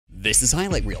This is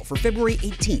Highlight Reel for February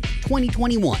 18th,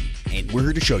 2021, and we're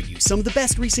here to show you some of the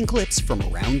best recent clips from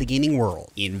around the gaming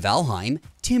world. In Valheim,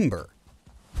 Timber.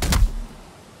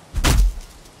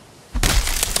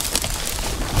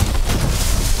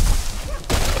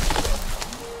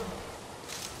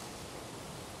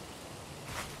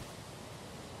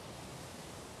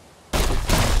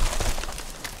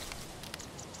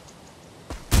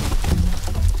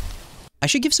 I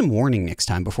should give some warning next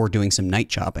time before doing some night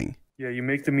chopping. Yeah, you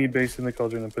make the mead base in the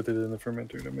cauldron and put it in the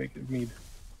fermenter to make it mead.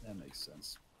 That makes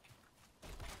sense.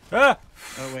 Ah!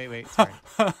 Oh, wait, sorry.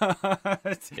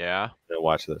 Yeah. Now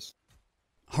watch this.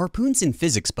 Harpoons and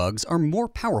physics bugs are more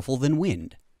powerful than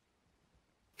wind.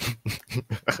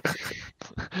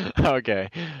 Okay,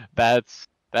 that's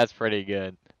pretty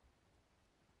good.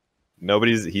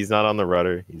 He's not on the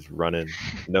rudder. He's running.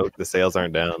 Note the sails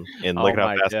aren't down. And look at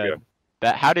how fast we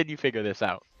go. How did you figure this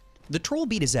out? The troll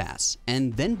beat his ass,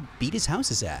 and then beat his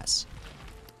house's ass.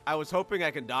 I was hoping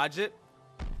I could dodge it.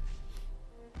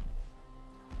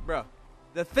 Bro,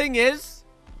 the thing is...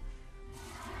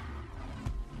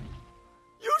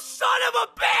 You son of a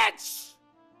bitch!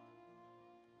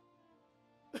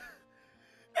 It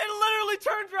literally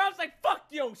turns around and like, fuck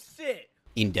yo, shit!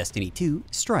 In Destiny 2,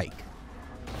 Strike.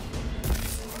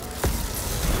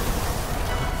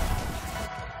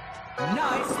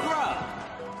 Nice, bro!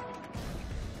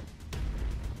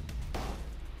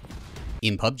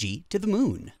 In PUBG, To the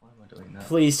Moon. Why am I doing that?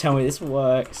 Please tell me this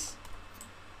works.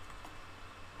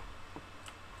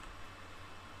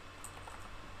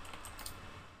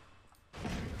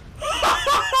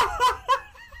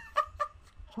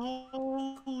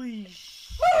 Holy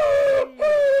shit!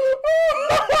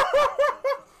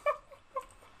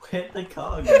 Where'd the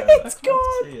car go? It's gone!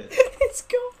 It's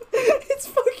gone! It's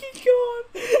fucking gone!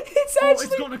 It's actually...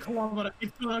 it's gone a kilometer!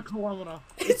 It's gone a kilometer!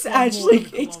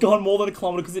 It's gone more than a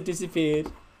kilometer because it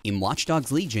disappeared. In Watch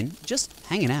Dogs Legion, just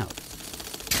hanging out.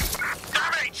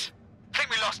 Damage! Think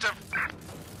we lost him.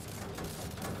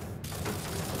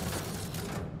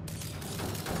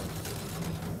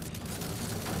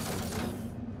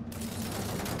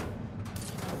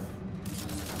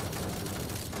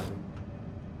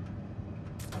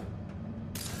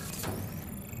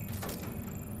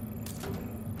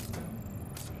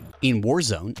 In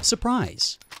Warzone,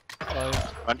 Surprise.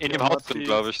 In dem Hauptgrund,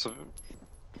 glaube ich.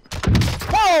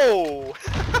 Whoa!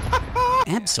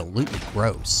 Absolutely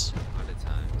gross.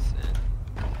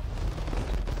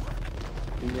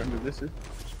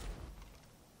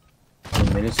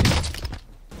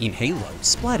 In Halo,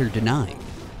 Splatter Denied.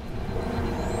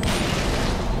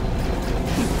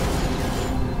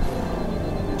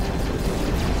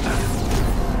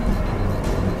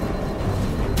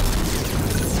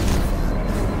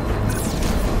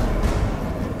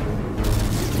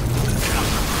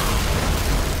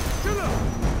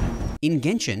 In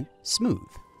Genshin, Smooth.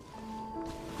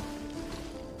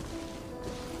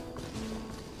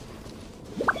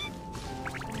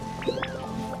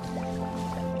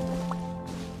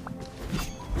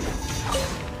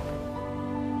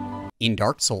 In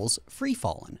Dark Souls, Free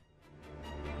Fallen.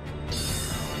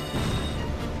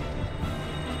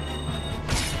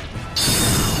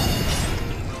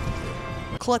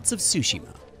 Klutz of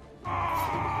Tsushima.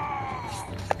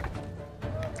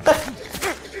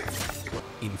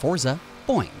 In Forza,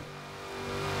 Boing.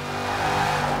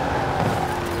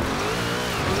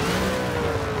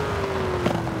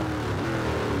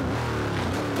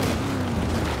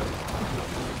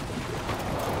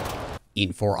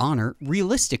 In For Honor,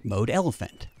 Realistic Mode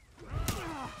Elephant.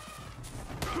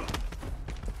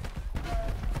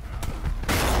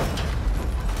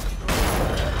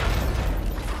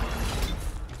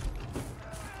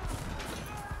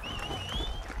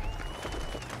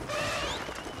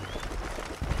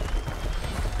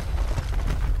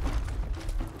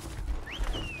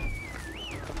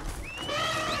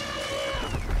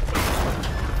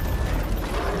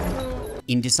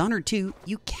 In Dishonored 2,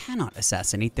 you cannot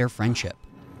assassinate their friendship.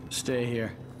 Stay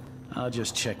here. I'll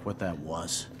just check what that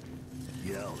was.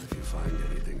 Yell if you find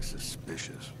anything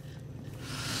suspicious.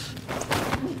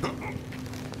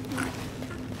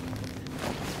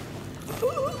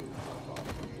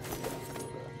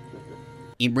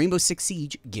 In Rainbow Six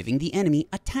Siege, giving the enemy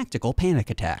a tactical panic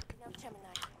attack.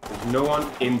 There's no one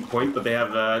in point, but they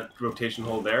have a rotation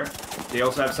hole there. They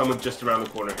also have someone just around the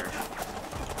corner here.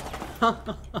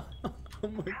 Oh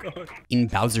my god. In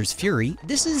Bowser's Fury,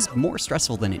 this is more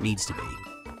stressful than it needs to be.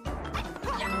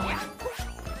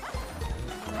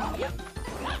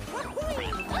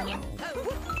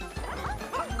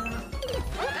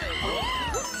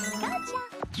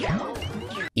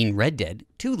 In Red Dead,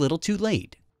 Too Little Too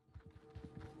Late.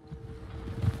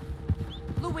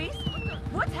 Luis?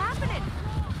 What's happening?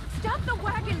 Stop the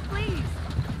wagon, please!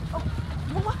 Oh,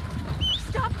 what?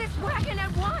 Stop this wagon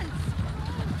at once!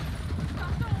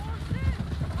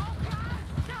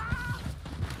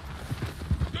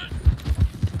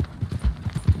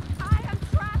 I am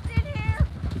trapped in here!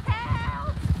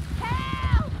 Help!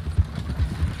 Help!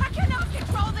 I cannot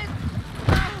control this!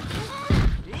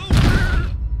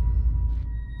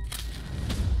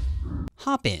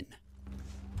 Hop in.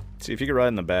 See if you could ride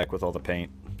in the back with all the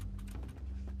paint.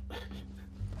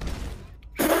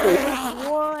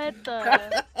 What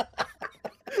the?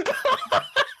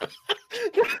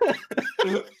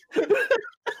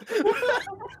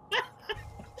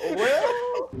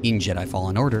 In Jedi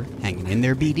Fallen Order, hanging in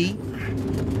there, BD?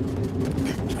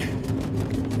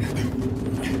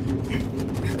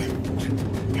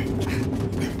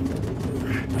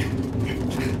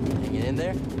 Hanging in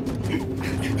there?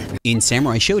 In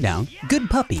Samurai Shodown, good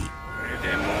puppy.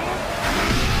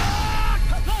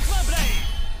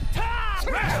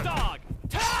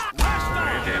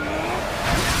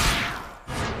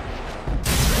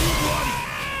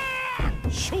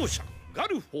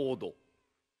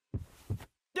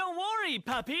 Don't worry,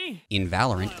 puppy. In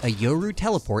Valorant, a Yoru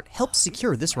teleport helps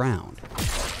secure this round.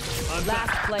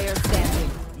 Last player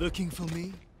standing. Looking for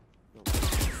me?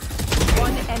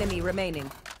 One enemy remaining.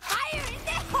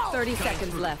 30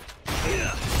 seconds left.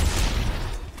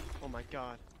 Oh my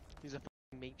god. He's a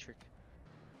fucking matrix.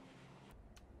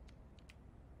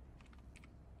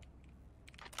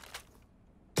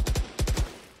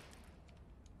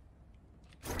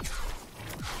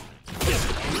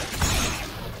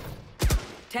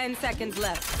 Ten seconds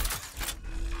left.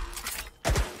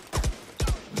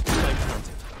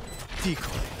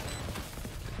 Decoy.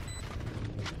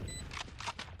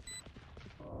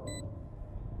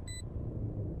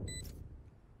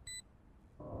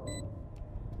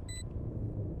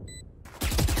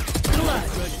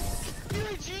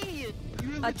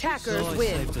 Attackers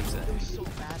win.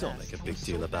 Don't make a big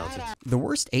deal about it. The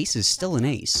worst ace is still an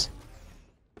ace.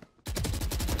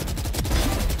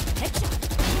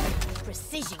 Headshot.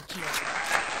 Precision kill.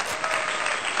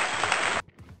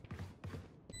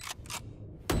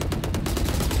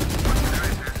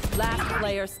 Last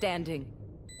player standing.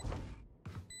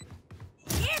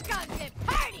 Here comes the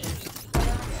party.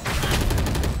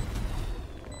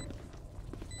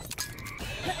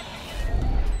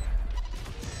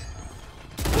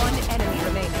 One enemy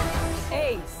remaining.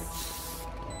 Ace.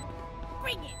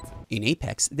 Bring it. In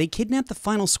Apex, they kidnap the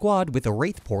final squad with a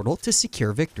Wraith portal to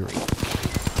secure victory.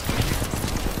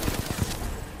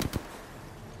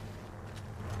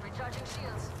 Recharging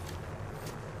shields.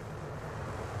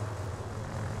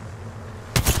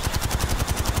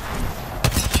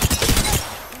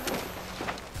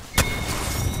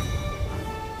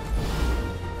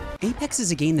 Apex is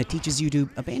a game that teaches you to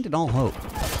abandon all hope.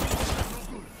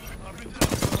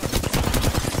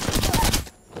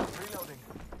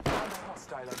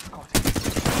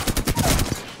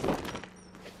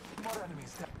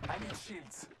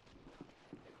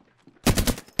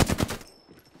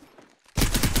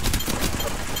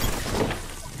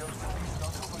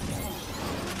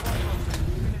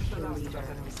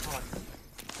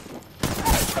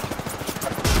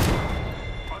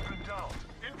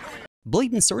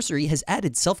 Blatant Sorcery has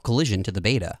added self-collision to the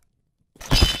beta.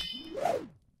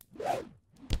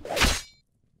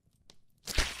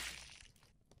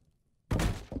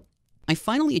 I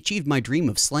finally achieved my dream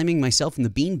of slamming myself in the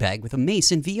beanbag with a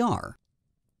mace in VR.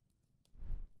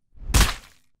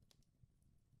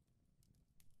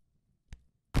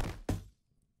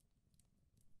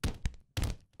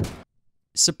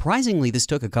 Surprisingly, this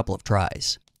took a couple of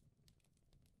tries.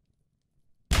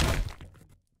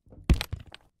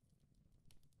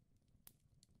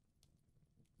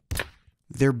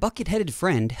 Their bucket-headed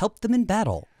friend helped them in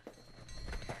battle.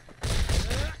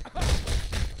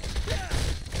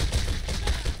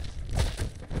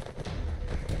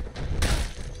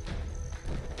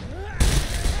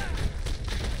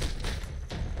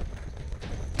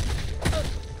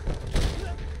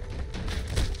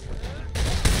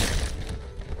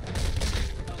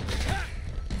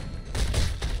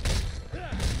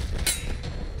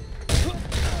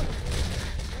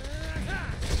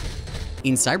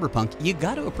 In Cyberpunk, you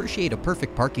gotta appreciate a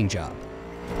perfect parking job.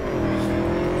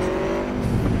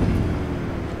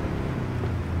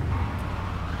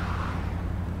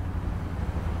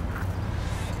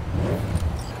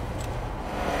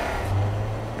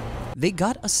 They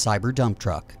got a cyber dump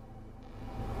truck.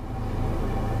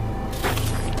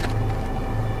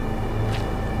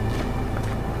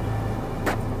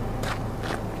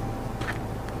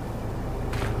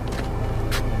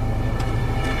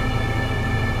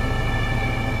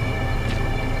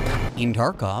 In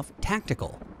Tarkov,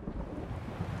 Tactical.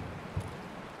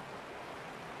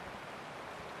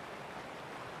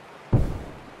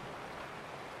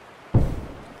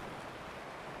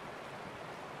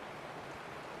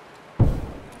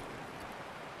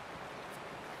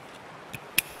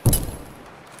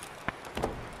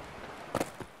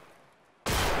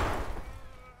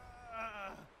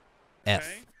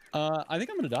 F. I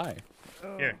think I'm gonna die.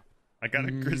 Here, I got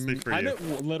a grizzly for I'm you.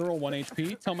 at literal 1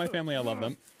 HP. Tell my family I love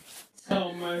them.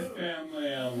 Tell my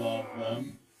family I love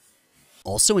them.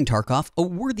 Also in Tarkov, a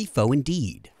worthy foe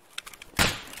indeed.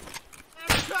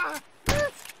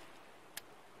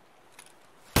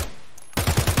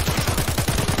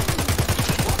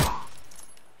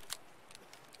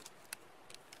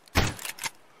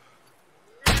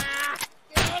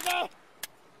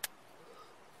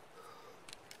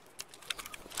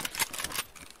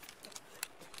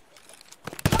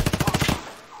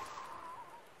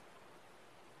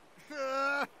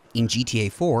 In GTA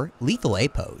 4, Lethal A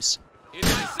pose.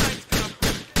 Just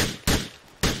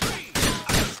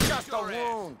a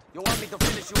wound. You want me to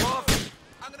finish you off?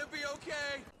 I'm gonna be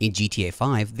okay. In GTA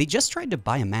 5, they just tried to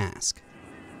buy a mask.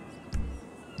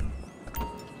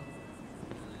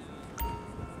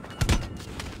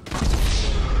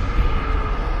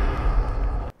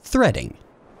 Threading.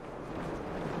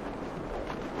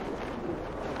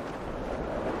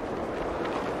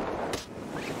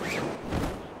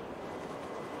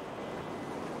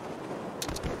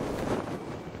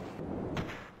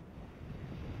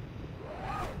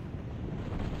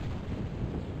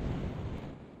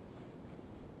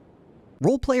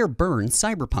 Roleplayer burns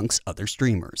Cyberpunk's other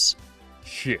streamers.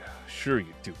 Yeah, sure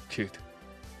you do, kid.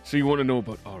 So you want to know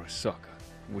about Arasaka?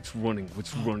 What's running,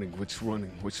 what's running, what's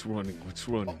running, what's running, what's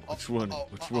running, what's running,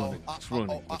 what's running, what's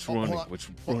running, what's running,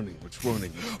 what's running, what's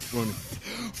running,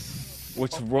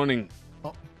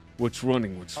 what's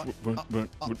running, what's running,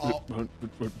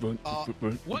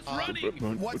 what's running,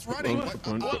 what's running,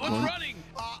 what's running,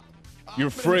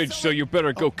 your fridge, so you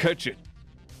better go catch it.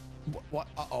 What?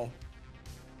 Uh-oh.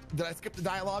 Did I skip the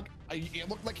dialogue? It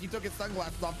looked like he took his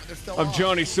sunglasses off, but they're still I'm on.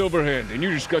 Johnny Silverhand, and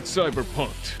you just got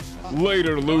cyberpunked.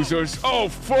 Later, losers. Oh,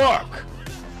 fuck!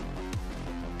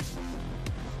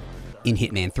 In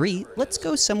Hitman 3, let's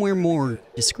go somewhere more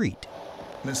discreet.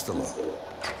 Mr. Lowe,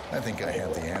 I think I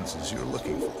have the answers you're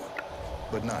looking for,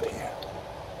 but not here.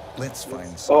 Let's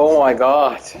find some. Oh my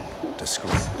god.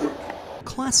 Discreet.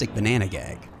 Classic banana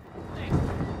gag.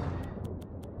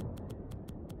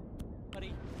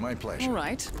 My pleasure. All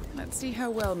right. Let's see how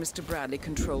well Mr. Bradley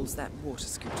controls that water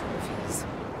scooter of his.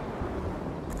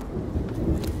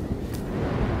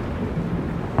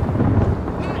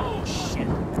 Oh,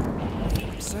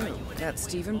 shit. So, that's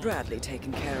Stephen Bradley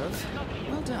taken care of.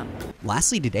 Well done.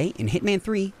 Lastly today, in Hitman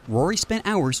 3, Rory spent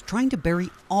hours trying to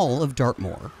bury all of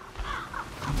Dartmoor.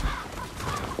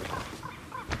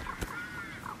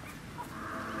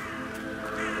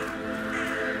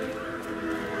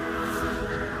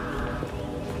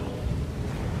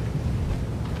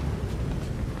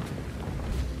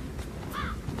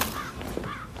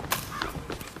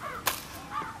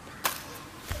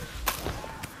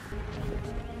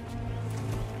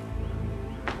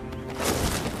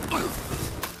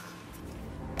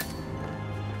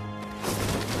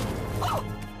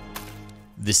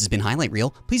 This has been Highlight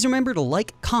Reel. Please remember to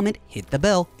like, comment, hit the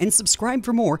bell, and subscribe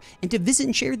for more, and to visit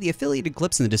and share the affiliated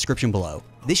clips in the description below.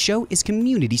 This show is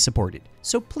community supported,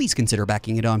 so please consider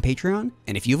backing it on Patreon.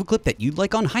 And if you have a clip that you'd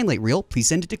like on Highlight Reel, please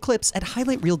send it to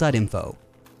clips@highlightreel.info.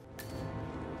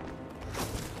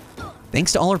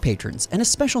 Thanks to all our patrons, and a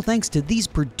special thanks to these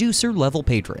producer-level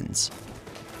patrons.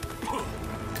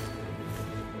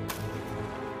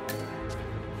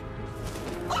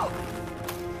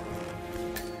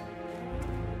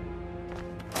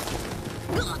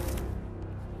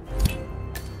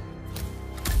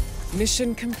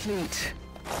 Mission complete.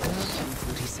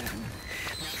 47.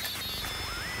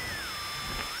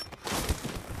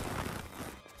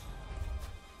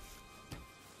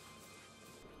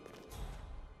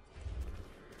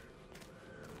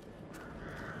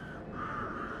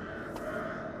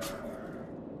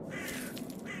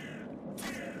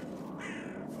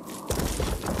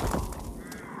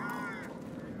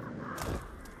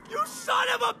 You son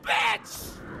of a bitch!